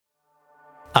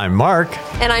I'm Mark.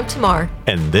 And I'm Tamar.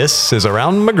 And this is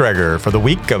Around McGregor for the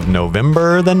week of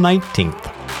November the 19th.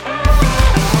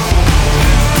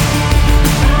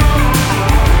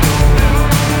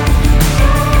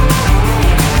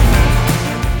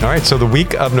 All right, so the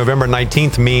week of November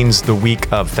 19th means the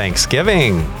week of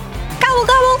Thanksgiving. Gobble,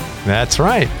 gobble. That's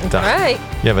right. That's right.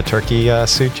 You have a turkey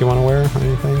suit you want to wear or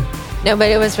anything? No,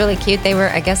 but it was really cute. They were,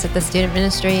 I guess, at the student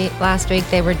ministry last week.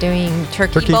 They were doing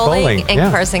turkey bowling,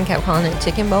 and Carson kept calling it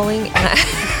chicken bowling. And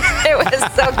it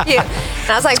was so cute. And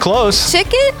I was like, it's close.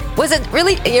 Chicken? Was it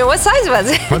really? What size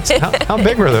was it? How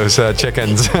big were those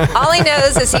chickens? All he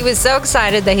knows is he was so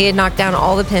excited that he had knocked down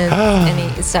all the pins,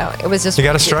 and so it was just. You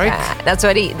got a strike? That's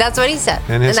what he said,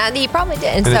 and that he probably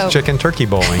did. And it's chicken turkey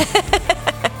bowling.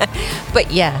 But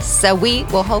yes, so we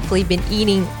will hopefully be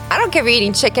eating. I don't care if you're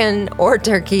eating chicken or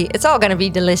turkey. It's all going to be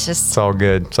delicious. It's all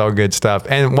good. It's all good stuff.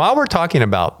 And while we're talking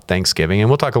about Thanksgiving, and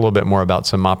we'll talk a little bit more about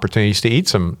some opportunities to eat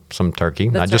some turkey,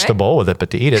 not just to bowl with it, but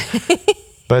to eat it.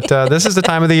 But this is the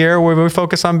time of the year where we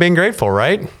focus on being grateful,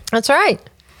 right? That's right.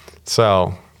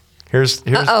 So here's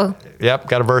yep,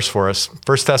 got a verse for us.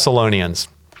 1 Thessalonians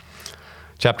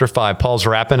chapter 5. Paul's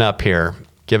wrapping up here,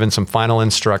 giving some final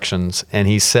instructions, and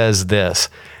he says this.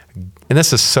 And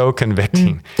this is so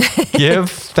convicting. Give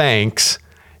thanks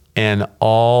in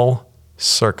all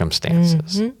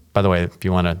circumstances. Mm-hmm. By the way, if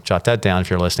you want to jot that down, if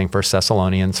you're listening, 1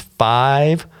 Thessalonians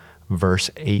 5, verse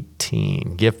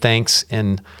 18. Give thanks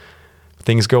in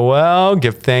things go well.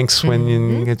 Give thanks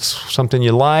when it's something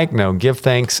you like. No, give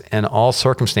thanks in all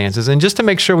circumstances. And just to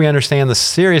make sure we understand the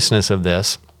seriousness of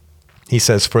this, he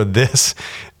says, for this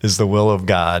is the will of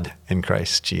God in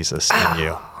Christ Jesus in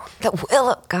you. The will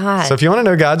of God. So if you want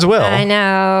to know God's will, I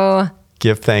know.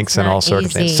 Give thanks in all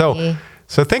circumstances.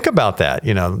 So think about that.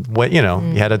 You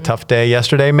had a tough day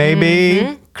yesterday,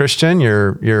 maybe. Christian,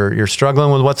 you're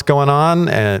struggling with what's going on,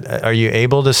 and are you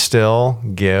able to still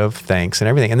give thanks and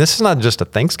everything? And this is not just a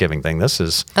Thanksgiving thing. This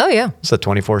is it's a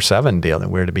 24/7 deal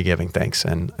that we're to be giving thanks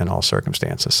in all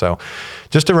circumstances. So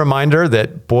just a reminder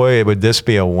that, boy, would this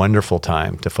be a wonderful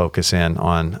time to focus in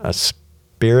on a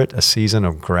season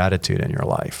of gratitude in your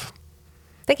life.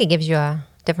 I think it gives you a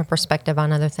different perspective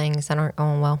on other things that aren't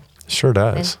going well. Sure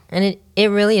does. And it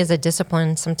really is a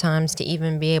discipline sometimes to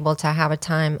even be able to have a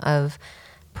time of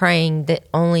praying that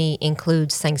only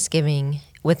includes Thanksgiving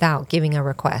without giving a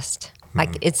request.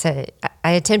 Like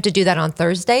I attempt to do that on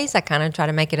Thursdays. I kind of try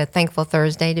to make it a Thankful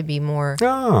Thursday to be more.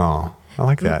 Oh, I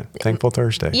like that. Thankful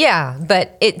Thursday. Yeah,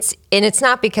 but it's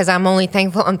not because I'm only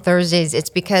thankful on Thursdays. It's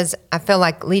because I feel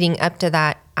like leading up to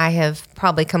that, I have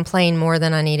probably complained more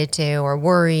than I needed to, or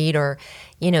worried, or,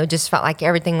 just felt like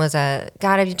everything was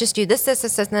God, if you just do this,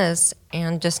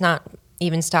 and just not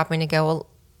even stopping to go, well,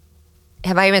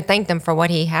 have I even thanked him for what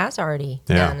he has already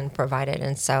done and provided?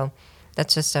 And so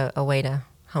that's just a way to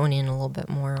hone in a little bit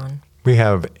more on. We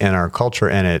have in our culture,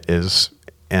 and it is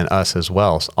in us as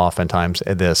well, oftentimes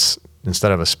this,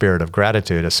 instead of a spirit of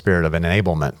gratitude, a spirit of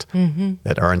enablement,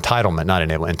 or entitlement, not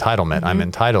enablement, entitlement. I'm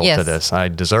entitled to this. I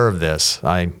deserve this.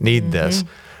 I need this.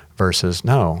 Versus,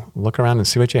 no, look around and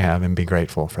see what you have and be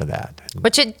grateful for that.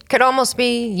 Which it could almost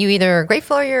be you either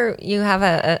grateful or you have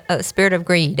a spirit of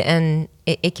greed, and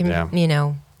it can,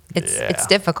 it's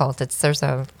difficult. There's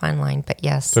a fine line, but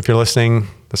yes. So if you're listening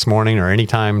this morning or any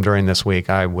time during this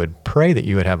week, I would pray that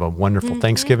you would have a wonderful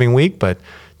Thanksgiving week, but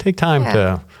take time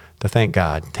to thank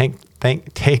God. Take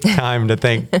time to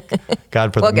thank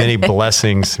God for the many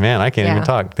blessings. Man, I can't even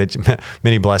talk.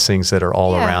 Many blessings that are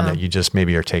all around that you just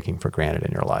maybe are taking for granted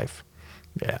in your life.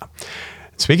 Yeah.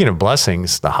 Speaking of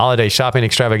blessings, the holiday shopping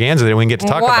extravaganza that we get to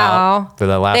talk about for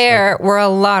the last There were a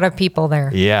lot of people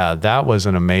there. Yeah, that was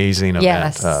an amazing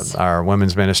event. Our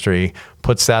women's ministry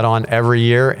puts that on every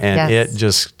year, and it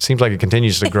just seems like it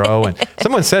continues to grow. And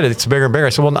someone said it's bigger and bigger. I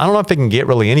said, well, I don't know if they can get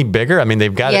really any bigger. I mean,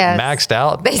 they've got it maxed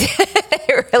out. They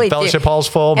really the Fellowship Hall's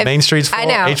full, Main Street's full, I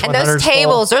know. H100's and those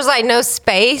tables, there's like no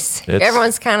space.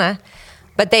 Everyone's kind of,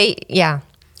 but a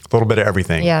little bit of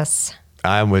everything. Yes.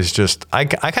 I was just, I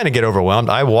kind of get overwhelmed.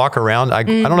 I walk around. I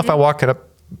don't know if I walk it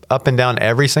up and down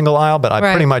every single aisle, but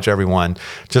pretty much every one,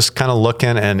 just kind of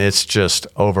looking, and it's just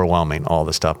overwhelming, all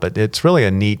the stuff. But it's really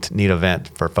a neat event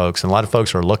for folks. And a lot of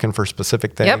folks are looking for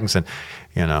specific things. And,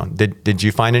 did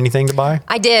you find anything to buy?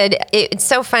 I did. It's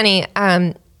so funny.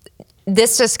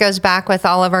 This just goes back with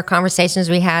all of our conversations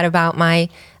we had about my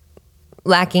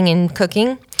lacking in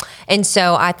cooking. And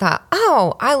so I thought,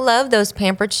 I love those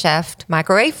Pampered Chef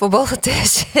microwavable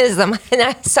dishes.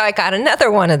 So I got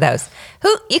another one of those.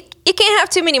 You can't have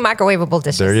too many microwavable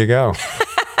dishes. There you go.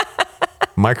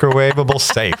 Microwavable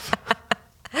safe.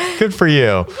 Good for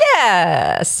you.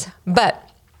 Yes. But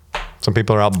Some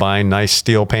people are out buying nice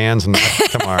steel pans and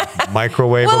tomorrow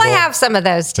microwavable. Well, I have some of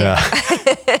those too.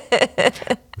 Yeah.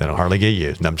 They don't hardly get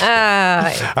used. No, I'm just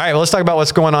kidding. All right, well, let's talk about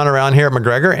what's going on around here at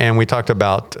McGregor. And we talked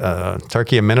about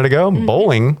turkey a minute ago,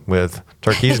 bowling with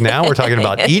turkeys. Now we're talking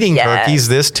about eating turkeys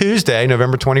this Tuesday,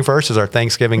 November 21st is our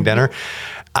Thanksgiving dinner.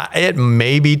 It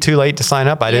may be too late to sign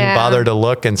up. I didn't bother to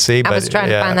look and see, but I was trying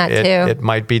to find that too. It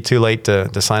might be too late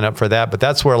to sign up for that. But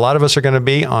that's where a lot of us are going to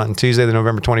be on Tuesday, the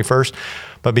November 21st.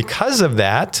 But because of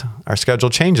that, our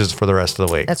schedule changes for the rest of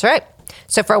the week. That's right.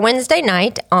 So for Wednesday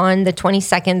night on the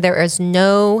 22nd, there is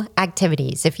no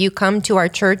activities. If you come to our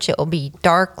church, it will be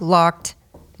dark, locked,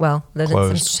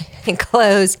 closed.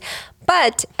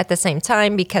 But at the same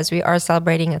time, because we are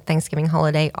celebrating a Thanksgiving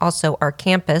holiday, also our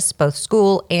campus, both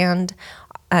school and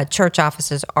church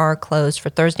offices are closed for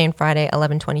Thursday and Friday,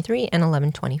 11:23 and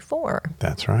 11:24.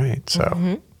 That's right.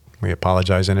 So we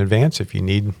apologize in advance if you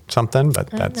need something, but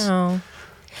that's. So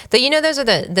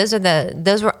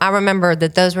I remember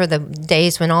that those were the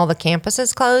days when all the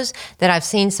campuses closed, that I've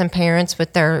seen some parents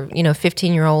with their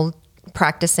 15-year-old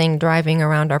practicing driving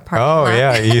around our parking lot. Oh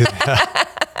yeah.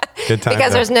 Good time.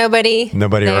 Because there's nobody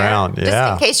there, around. Yeah.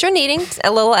 Just in case you're needing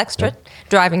a little extra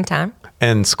driving time.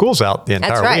 And school's out the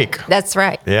entire week. That's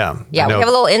right. Yeah. Yeah, we have a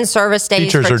little in-service days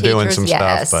teachers for are teachers. doing some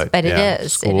stuff, but it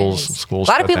is. Schools a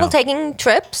lot of people taking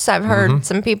trips. I've heard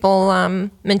some people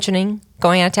mentioning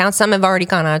going out of town. Some have already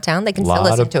gone out of town. They can still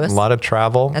listen to us. A lot of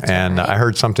travel. That's and right. I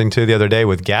heard something too the other day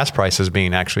with gas prices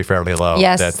being actually fairly low.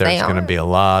 Yes, that there's going to be a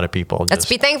lot of people. Let's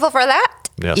be thankful for that.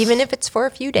 Yes. Even if it's for a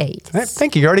few days.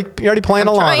 Thank you. You're already playing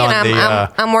along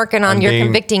on I'm working on your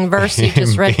convicting verse you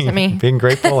just read to me. Being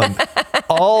grateful in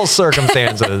all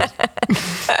circumstances.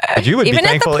 But you would be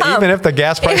thankful even if the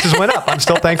gas prices went up. I'm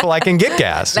still thankful I can get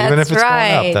gas, even if it's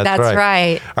going up. That's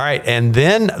right. All right. And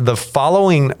then the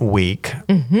following week,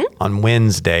 on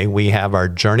Wednesday, we have our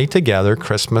Journey Together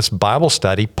Christmas Bible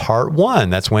Study Part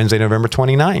 1. That's Wednesday, November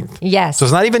 29th. Yes. So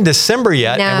it's not even December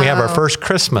yet, and we have our first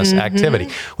Christmas activity.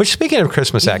 Which, speaking of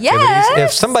Christmas activities,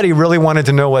 if somebody really wanted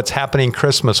to know what's happening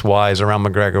Christmas-wise around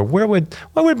McGregor,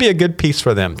 what would be a good piece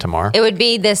for them, Tamar? It would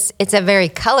be this. It's a very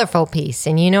colorful piece,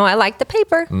 and I like the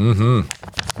paper.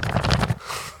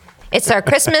 It's our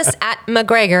Christmas at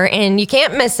McGregor, and you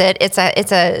can't miss it. It's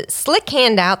a slick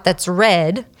handout that's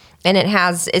red, and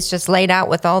it's just laid out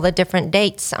with all the different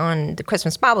dates on the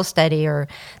Christmas Bible study or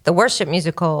the worship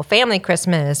musical, family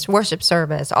Christmas, worship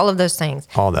service, all of those things.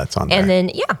 All that's on there. And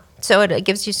then, so it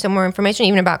gives you some more information,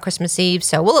 even about Christmas Eve.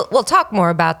 So we'll talk more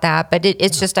about that, but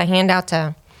it's just a handout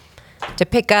to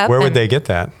pick up. Where would they get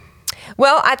that?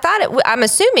 Well, I'm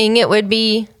assuming it would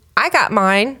be. I got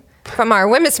mine from our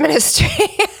women's ministry.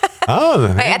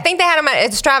 Oh, I think they had them at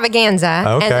Extravaganza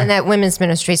and then at women's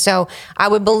ministry. So I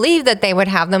would believe that they would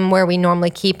have them where we normally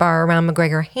keep our Around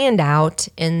McGregor handout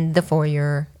in the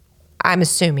foyer. I'm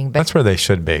assuming, but that's where they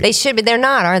should be. They should be. They're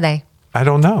not, are they? I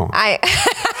don't know.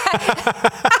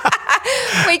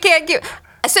 We can't give.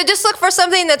 So just look for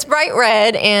something that's bright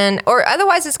red, or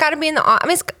otherwise it's got to be in the. Where are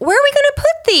we going to put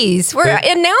these? We're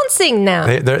announcing now.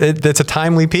 It's a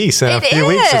timely piece. In a few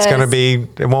weeks, it's going to be.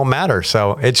 It won't matter.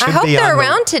 So it should be. I hope they're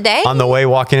around today. On the way,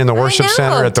 walking in the worship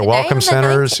center at the welcome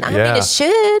centers. I mean, it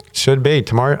should be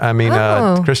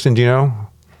tomorrow. Kristen, do you know?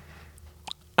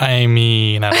 I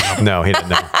mean, I don't know. No, he didn't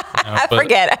know. I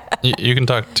forget it. You can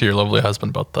talk to your lovely husband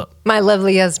about that. My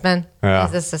lovely husband,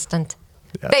 his assistant.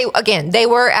 Yes. They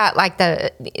were at like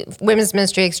the women's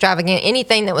ministry extravagant,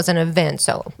 anything that was an event.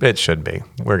 So it should be.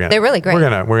 They're really great. We're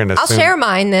gonna. I'll share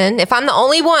mine then. If I'm the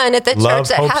only one at the church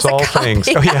that has a copy.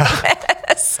 Oh yeah.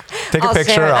 Take a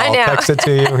picture. I'll text it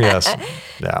to you. Yes.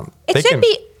 Yeah. It should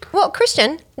be. Well,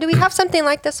 Christian, do we have something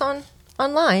like this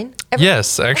online?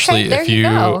 Yes, actually,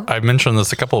 I mentioned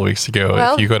this a couple of weeks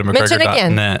ago. If you go to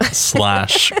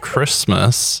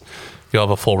McGregor.net/Christmas. You'll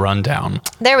have a full rundown.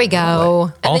 There we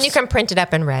go. And then you can print it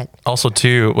up in red. Also,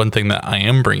 too, one thing that I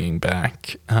am bringing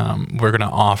back, we're going to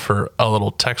offer a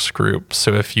little text group.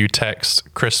 So if you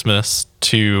text Christmas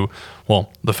to,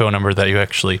 the phone number that you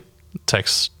actually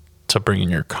text to bring in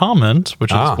your comment,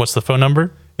 which is, what's the phone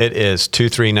number? It is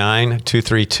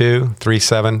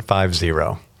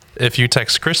 239-232-3750. If you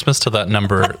text Christmas to that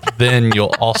number, then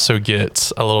you'll also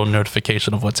get a little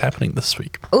notification of what's happening this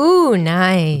week. Ooh,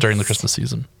 nice. During the Christmas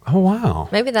season. Oh, wow.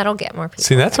 Maybe that'll get more people.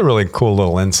 See, that's a really cool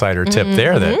little insider tip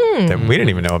there that we didn't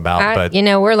even know about. But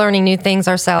we're learning new things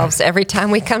ourselves every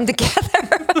time we come together.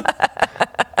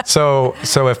 So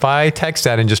if I text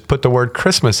that and just put the word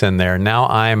Christmas in there, now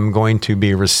I'm going to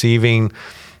be receiving,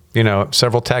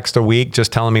 several texts a week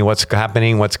just telling me what's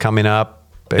happening, what's coming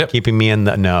up, keeping me in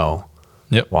the know.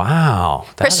 Yep. Wow.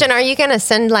 Christian, are you going to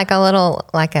send like a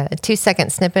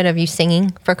 2-second snippet of you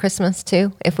singing for Christmas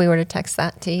too, if we were to text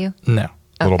that to you? No.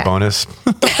 Little bonus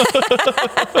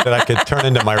that I could turn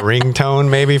into my ringtone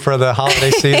maybe for the holiday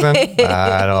season.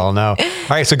 I don't know. All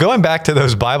right. So going back to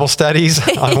those Bible studies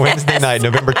on Wednesday night,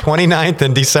 November 29th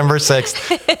and December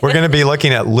 6th, we're going to be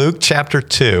looking at Luke chapter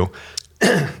 2.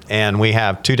 And we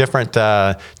have two different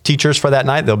teachers for that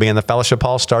night. They'll be in the fellowship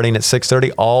hall starting at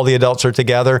 6:30. All the adults are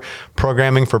together.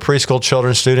 Programming for preschool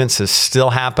children students is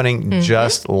still happening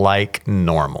just like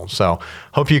normal. So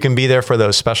hope you can be there for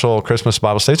those special Christmas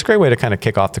Bible studies. It's a great way to kind of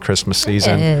kick off the Christmas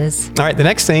season. It is. All right, the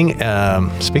next thing,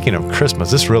 speaking of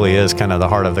Christmas, this really is kind of the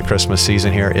heart of the Christmas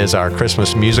season here, is our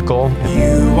Christmas musical.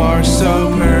 You are so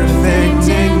perfect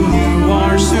and you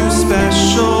are so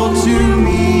special to me.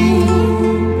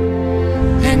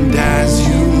 And as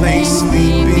you lay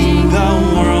sleeping,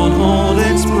 the world hold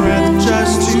its breath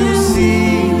just to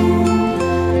see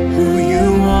who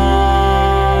you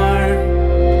are.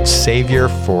 Savior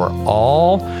for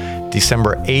All,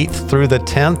 December 8th through the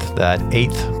 10th. That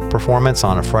 8th performance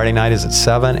on a Friday night is at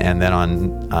 7, and then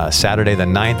on Saturday the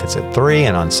 9th it's at 3,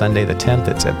 and on Sunday the 10th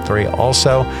it's at 3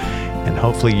 also. And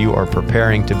hopefully you are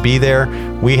preparing to be there.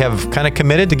 We have kind of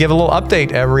committed to give a little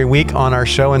update every week on our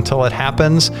show until it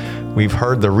happens. We've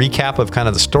heard the recap of kind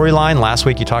of the storyline. Last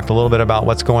week you talked a little bit about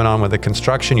what's going on with the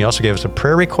construction. You also gave us a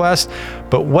prayer request.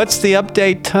 But what's the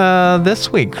update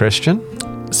this week, Christian?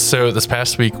 So this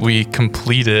past week, we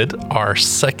completed our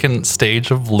second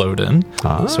stage of load-in.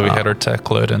 So we had our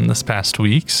tech load-in this past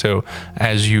week. So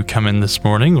as you come in this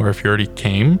morning, or if you already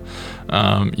came,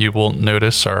 you will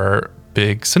notice our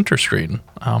big center screen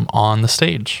on the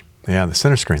stage. Yeah, the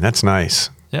center screen. That's nice.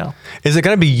 Yeah. Is it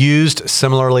going to be used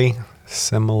similarly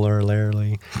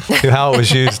to how it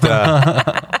was used?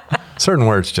 Certain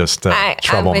words just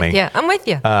trouble me. I'm with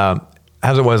you.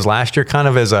 As it was last year, kind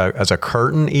of as a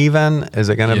curtain even? Is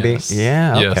it going to be?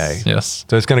 Yeah, okay. Yes.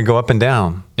 So it's going to go up and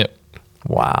down. Yep.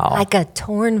 Wow. Like a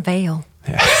torn veil.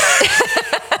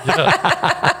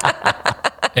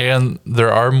 And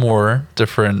there are more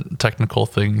different technical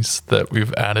things that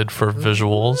we've added for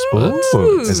visuals, but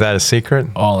Is that a secret?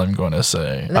 all I'm going to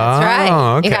say. That's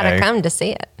right. okay. You got to come to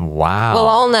see it. Wow. We'll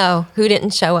all know who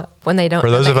didn't show up when they don't. For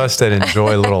know those they of us that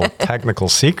enjoy little technical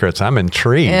secrets, I'm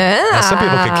intrigued. Yeah. Now, some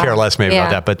people could care less maybe Yeah.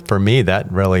 about that, but for me,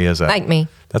 that really is like me.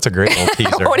 That's a great little teaser.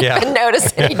 I won't even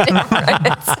notice any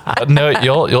difference. No,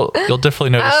 you'll definitely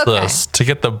notice Okay. this. To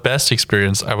get the best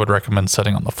experience, I would recommend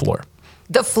sitting on the floor.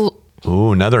 The floor.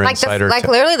 Ooh, another Like, insider.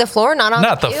 literally the floor, not on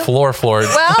Not the pew? floor. Well, well,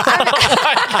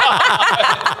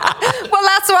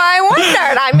 that's why I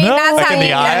wondered. I mean, that's like how in the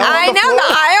you. aisle on I the know the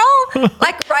aisle,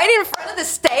 like right in front of the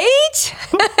stage.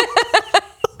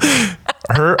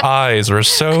 Her eyes were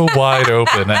so wide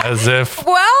open, as if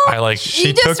Well,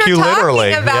 She just took were you talking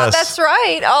literally, About, yes. That's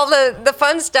right. All the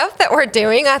fun stuff that we're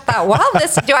doing. I thought, wow,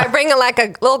 do I bring a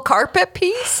little carpet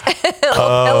piece, a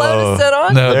little pillow to sit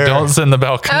on? No, There. don't sit in the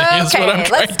balcony. Is what I'm Okay,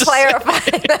 trying let's to clarify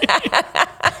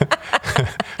that.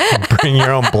 Bring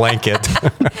your own blanket.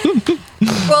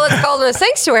 Well, it's called a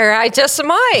sanctuary. I just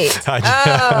might.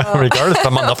 Regardless if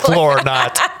I'm on the floor or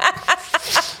not.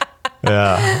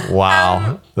 Yeah.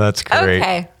 Wow. That's great.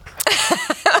 Okay.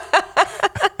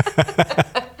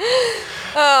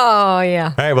 Oh,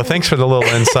 yeah. All right. Well, thanks for the little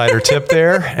insider tip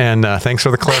there. And thanks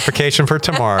for the clarification for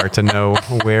tomorrow to know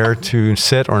where to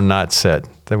sit or not sit.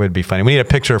 That would be funny. We need a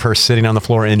picture of her sitting on the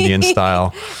floor Indian style.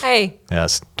 Hey.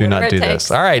 Yes. Do Whatever not do it this.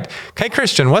 takes. All right. Okay,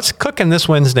 Christian, what's cooking this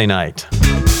Wednesday night?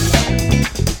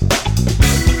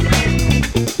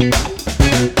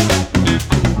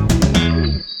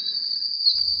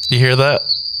 You hear that?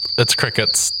 It's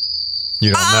crickets.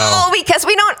 You don't know. Oh, because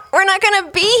we're not going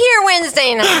to be here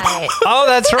Wednesday night. Oh,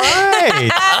 that's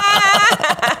right.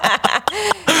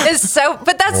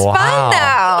 But that's Wow. fun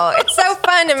though. It's so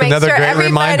fun to make another sure great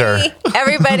reminder.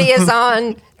 everybody is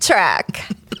on track.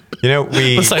 You know,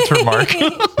 Besides for Mark.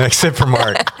 except for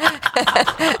Mark.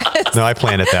 No, I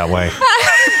planned it that way.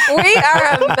 We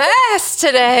are a mess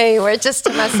today. We're just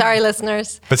sorry,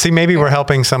 listeners. But see, maybe we're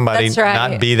helping somebody That's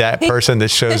right. not be that person that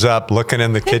shows up looking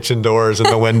in the kitchen doors and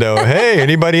the window. Hey,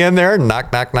 anybody in there?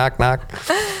 Knock, knock, knock, knock.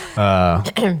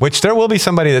 Which there will be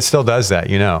somebody that still does that,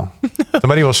 you know.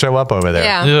 Somebody will show up over there.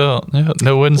 Yeah. Yeah.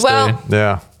 No Wednesday. Well,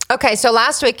 Yeah. Okay, so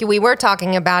last week we were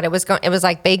talking about it was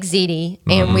like baked ziti,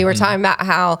 and we were talking about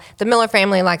how the Miller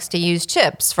family likes to use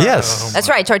chips. For, Yes. that's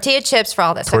right, tortilla chips for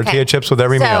all this. Tortilla chips with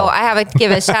every so meal. I have to give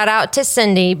a shout out to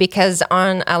Cindy because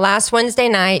on last Wednesday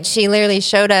night she literally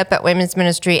showed up at Women's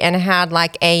Ministry and had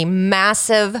like a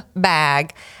massive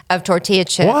bag of tortilla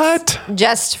chips. What?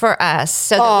 Just for us,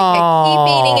 so that we could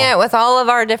keep eating it with all of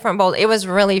our different bowls. It was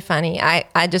really funny.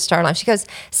 I just started laughing. She goes,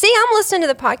 "See, I'm listening to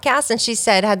the podcast," and she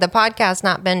said, had the podcast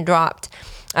not been dropped,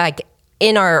 like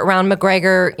in or around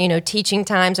McGregor, teaching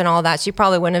times and all that, she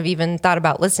probably wouldn't have even thought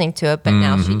about listening to it. But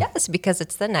now she does, because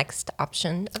it's the next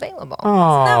option available. Isn't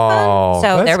that fun?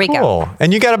 So that's there we cool. go.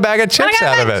 And you got a bag of I chips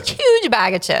got out of a it. huge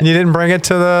bag of chips. And you didn't bring it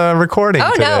to the recording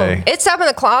today. No, it's up in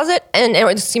the closet and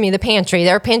the pantry.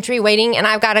 Their pantry waiting, and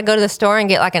I've got to go to the store and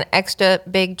get like an extra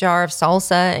big jar of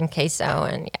salsa and queso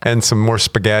And some more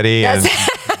spaghetti and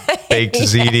baked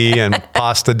ziti and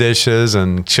pasta dishes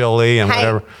and chili and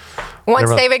whatever.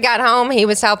 Once David got home, he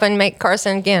was helping make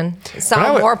Carson again.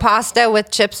 More pasta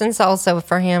with chips and salsa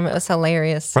for him. It was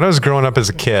hilarious. When I was growing up as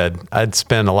a kid, I'd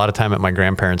spend a lot of time at my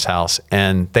grandparents' house,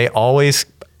 and they always,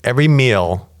 every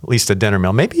meal, at least a dinner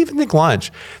meal, maybe even like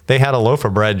lunch, they had a loaf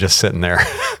of bread just sitting there.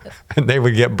 And they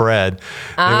would get bread.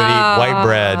 They would eat white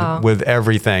bread with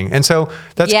everything. And so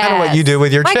that's kind of what you do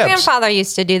with your chips. My grandfather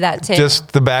used to do that too.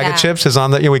 Just the bag of chips is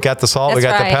on the, we got the salt, we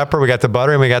got the pepper, we got the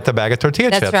butter, and we got the bag of tortilla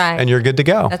chips. That's right. And you're good to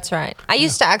go. That's right. I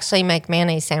used to actually make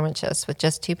mayonnaise sandwiches with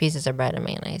just 2 pieces of bread and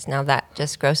mayonnaise. Now that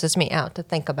just grosses me out to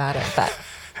think about it, but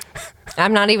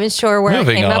I'm not even sure where I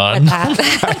came up with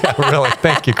that. Really?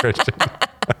 Thank you, Christian.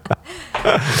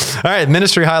 All right,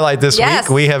 ministry highlight this week.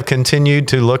 We have continued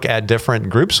to look at different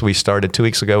groups. We started 2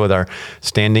 weeks ago with our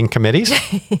standing committees.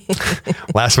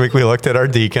 Last week we looked at our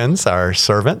deacons, our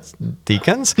servants,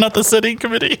 deacons. Not the sitting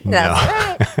committee.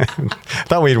 That's right.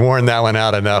 Thought we'd worn that one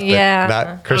out enough. Yeah.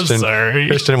 Not Christian. Sorry.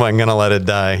 Christian wasn't going to let it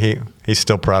die. He's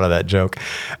still proud of that joke.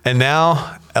 And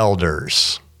now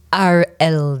elders. Our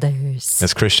elders.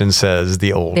 As Christian says,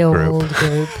 the old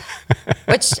group.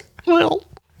 Which,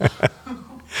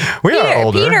 we are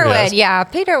older.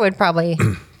 Peter would probably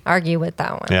argue with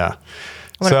that one. Yeah.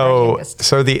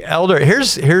 So the elder,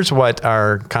 here's what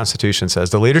our Constitution says.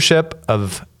 The leadership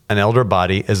of an elder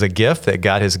body is a gift that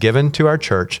God has given to our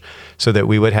church so that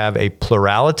we would have a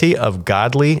plurality of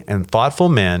godly and thoughtful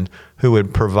men who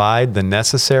would provide the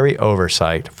necessary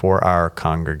oversight for our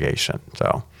congregation.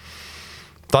 So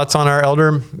thoughts on our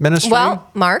elder ministry? Well,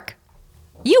 Mark,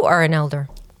 you are an elder.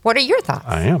 What are your thoughts?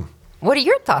 I am. What are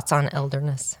your thoughts on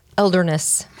elderness?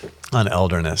 On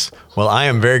elderness. Well, I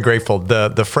am very grateful.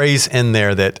 The phrase in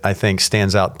there that I think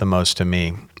stands out the most to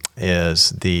me is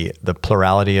the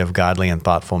plurality of godly and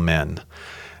thoughtful men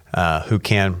who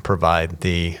can provide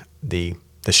the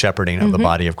shepherding of the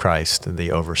body of Christ,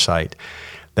 the oversight.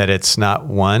 That it's not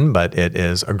one, but it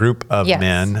is a group of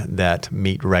men that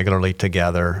meet regularly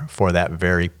together for that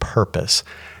very purpose.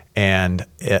 And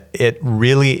it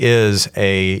really is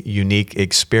a unique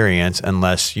experience,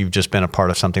 unless you've just been a part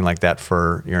of something like that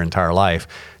for your entire life,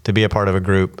 to be a part of a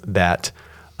group that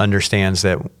understands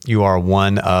that you are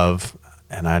one of,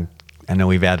 and I know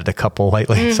we've added a couple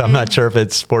lately, so I'm not sure if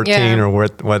it's 14 or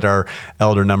what our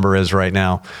elder number is right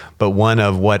now, but one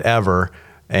of whatever.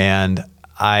 And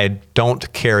I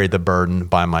don't carry the burden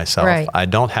by myself. Right. I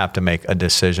don't have to make a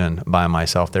decision by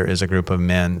myself. There is a group of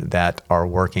men that are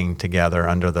working together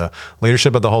under the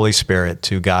leadership of the Holy Spirit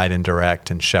to guide and direct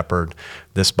and shepherd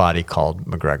this body called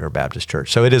McGregor Baptist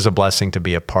Church. So it is a blessing to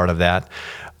be a part of that.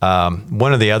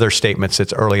 One of the other statements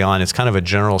that's early on, it's kind of a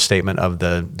general statement of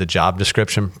the job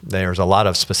description. There's a lot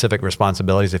of specific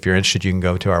responsibilities. If you're interested, you can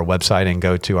go to our website and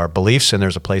go to our beliefs, and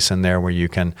there's a place in there where you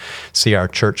can see our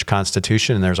church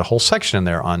constitution, and there's a whole section in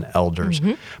there on elders.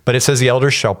 But it says the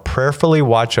elders shall prayerfully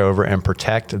watch over and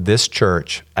protect this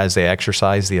church as they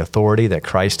exercise the authority that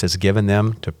Christ has given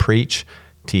them to preach,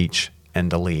 teach, and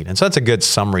to lead. And so that's a good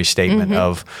summary statement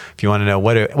of, if you want to know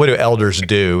what do elders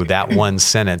do, that one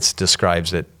sentence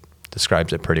describes it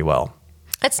pretty well.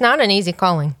 It's not an easy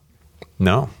calling.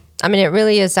 No. I mean, it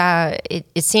really is.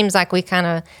 It seems like we kind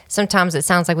of, sometimes it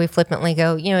sounds like we flippantly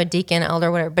go, a deacon, elder,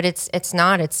 whatever, but it's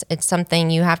not. It's something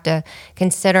you have to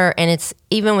consider. And it's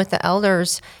even with the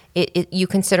elders, you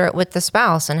consider it with the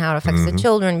spouse and how it affects the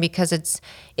children, because it's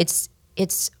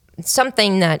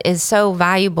something that is so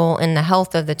valuable in the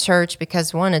health of the church,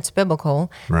 because one, it's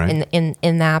biblical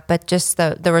in that, but just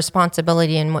the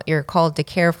responsibility and what you're called to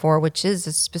care for, which is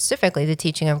specifically the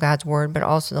teaching of God's word, but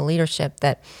also the leadership,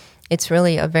 that it's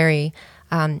really a very,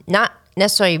 not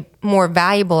necessarily more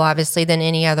valuable, obviously, than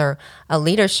any other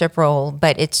leadership role,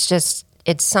 but it's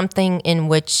something in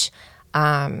which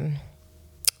can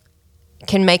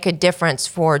make a difference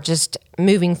for just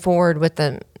moving forward with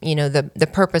the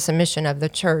purpose and mission of the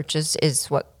church is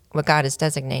what God has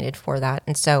designated for that.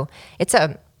 And so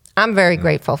I'm very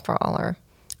grateful for all our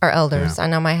elders. I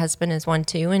know my husband is one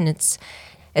too, and it's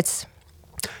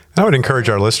I would encourage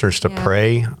our listeners to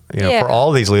pray, for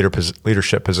all these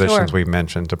leadership positions we've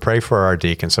mentioned, to pray for our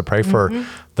deacons, to pray for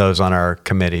those on our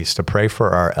committees, to pray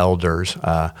for our elders,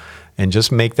 and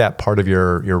just make that part of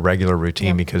your regular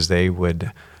routine because they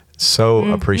would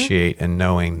so appreciate and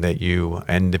knowing that you,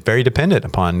 and very dependent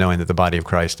upon knowing that the body of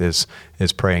Christ is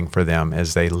praying for them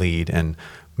as they lead and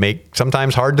make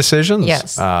sometimes hard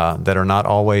decisions that are not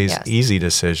always easy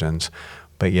decisions,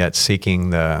 but yet seeking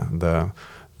the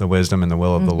wisdom and the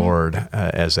will of the Lord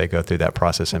as they go through that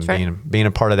process. And being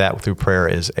a part of that through prayer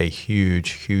is a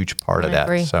huge, huge part of that.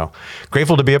 Agree. So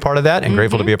grateful to be a part of that, and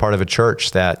grateful to be a part of a church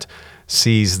that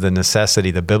sees the necessity,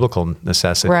 the biblical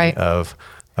necessity of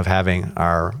having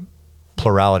our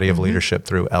plurality of leadership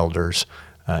through elders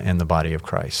in the body of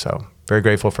Christ. So very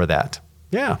grateful for that.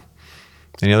 Yeah.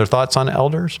 Any other thoughts on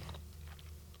elders?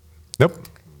 Nope.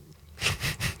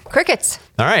 Crickets.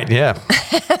 All right. Yeah.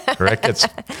 Crickets.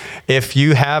 If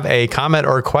you have a comment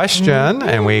or question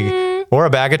or a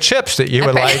bag of chips that you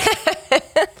would like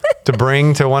to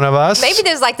bring to one of us. Maybe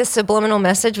there's like the subliminal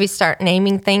message. We start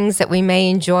naming things that we may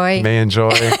enjoy.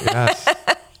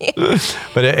 Yes.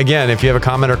 But again, if you have a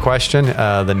comment or question,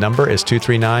 the number is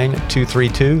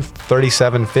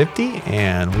 239-232-3750.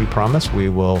 And we promise we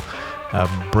will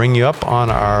bring you up on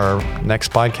our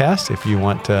next podcast. If you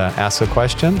want to ask a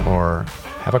question or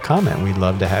have a comment, we'd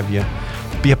love to have you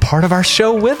be a part of our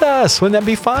show with us. Wouldn't that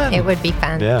be fun? It would be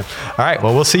fun. Yeah. All right.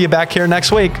 Well, we'll see you back here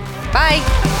next week.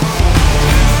 Bye.